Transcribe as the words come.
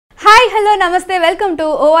Hello నమస్తే welcome to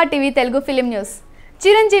ORTV Telugu Film News.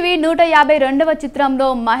 Chiranjeevi 152వ చిత్రంలో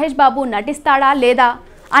మహేష్ బాబు నటిస్తాడా లేదా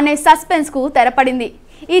అనే సస్పెన్స్ కు తెరపడింది.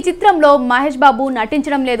 ఈ చిత్రంలో మహేష్ బాబు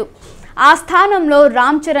నటించడం లేదు. ఆ స్థానంలో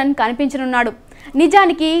రామ్ చరణ్ కనిపించనున్నాడు.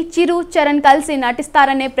 నిజానికి చిరు చరణ్ కలిసి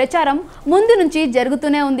నటిస్తారనే ప్రచారం ముందు నుంచి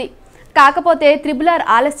జరుగుతూనే ఉంది. కాకపోతే RRR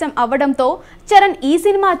ఆలస్యం అవ్వడంతో చరణ్ ఈ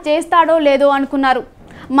సినిమా చేస్తాడో లేదో అనుకున్నారు.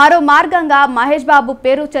 మరో మార్గంగా మహేష్ బాబు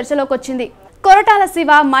పేరు చర్చలోకి వచ్చింది. కొరటాల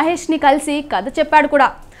శివ మహేష్ ని కలిసి కథ చెప్పాడు కూడా.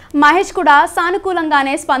 మహేష్ కూడా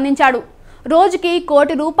సానుకూలంగానే స్పందించాడు. రోజుకి ₹1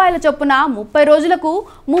 కోటి చొప్పున 30 రోజులకు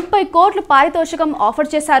 30 కోట్ల పారితోషికం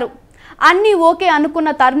ఆఫర్ చేశారు. అన్నీ ఓకే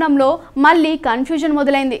అనుకున్న తరుణంలో మళ్ళీ కన్ఫ్యూజన్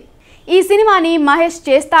మొదలైంది. ఈ సినిమాని మహేష్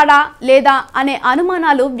చేస్తాడా లేదా అనే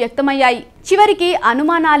అనుమానాలు వ్యక్తమయ్యాయి. చివరికి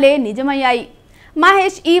అనుమానాలే నిజమయ్యాయి.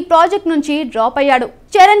 మహేష్ ఈ ప్రాజెక్ట్ నుంచి డ్రాప్ అయ్యాడు.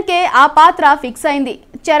 చరణ్ కే ఆ పాత్ర ఫిక్స్ అయింది.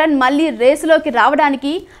 చరణ్ మళ్ళీ రేసులోకి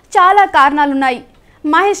రావడానికి చాలా కారణాలున్నాయి.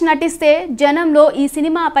 మహేష్ నటిస్తే జనంలో ఈ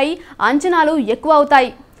సినిమాపై అంచనాలు ఎక్కువ అవుతాయి.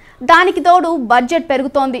 దానికి తోడు బడ్జెట్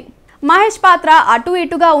పెరుగుతోంది. మహేష్ పాత్ర అటు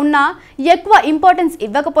ఇటుగా ఉన్నా ఎక్కువ ఇంపార్టెన్స్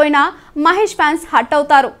ఇవ్వకపోయినా మహేష్ ఫ్యాన్స్ హట్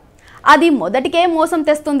అవుతారు. అది మొదటికే మోసం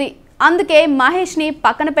తెస్తుంది. అందుకే మహేష్ ని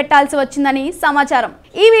పక్కన పెట్టాల్సి వచ్చిందని సమాచారం.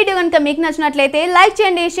 ఈ వీడియో కనుక మీకు నచ్చినట్లయితే లైక్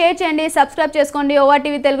చేయండి, షేర్ చేయండి, సబ్స్క్రైబ్ చేసుకోండి.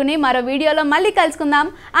 ORTV తెలుగుని మరో వీడియోలో మళ్ళీ కలుసుకుందాం.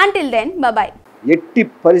 Until then by. ఎట్టి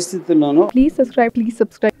పరిస్థితుల్లోనూ please subscribe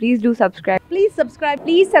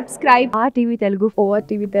RTV Telugu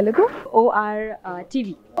ORTV Telugu ORTV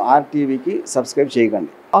ఆర్టీవీకి subscribe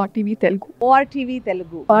చేయకండి. RTV Telugu ORTV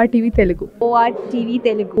Telugu ORTV Telugu ORTV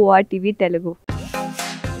Telugu ORTV Telugu.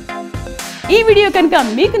 ఈ వీడియో కనుక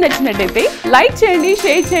మీకు నచ్చినట్లయితే లైక్ చేయండి,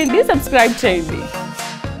 షేర్ చేయండి, సబ్స్క్రైబ్ చేయండి.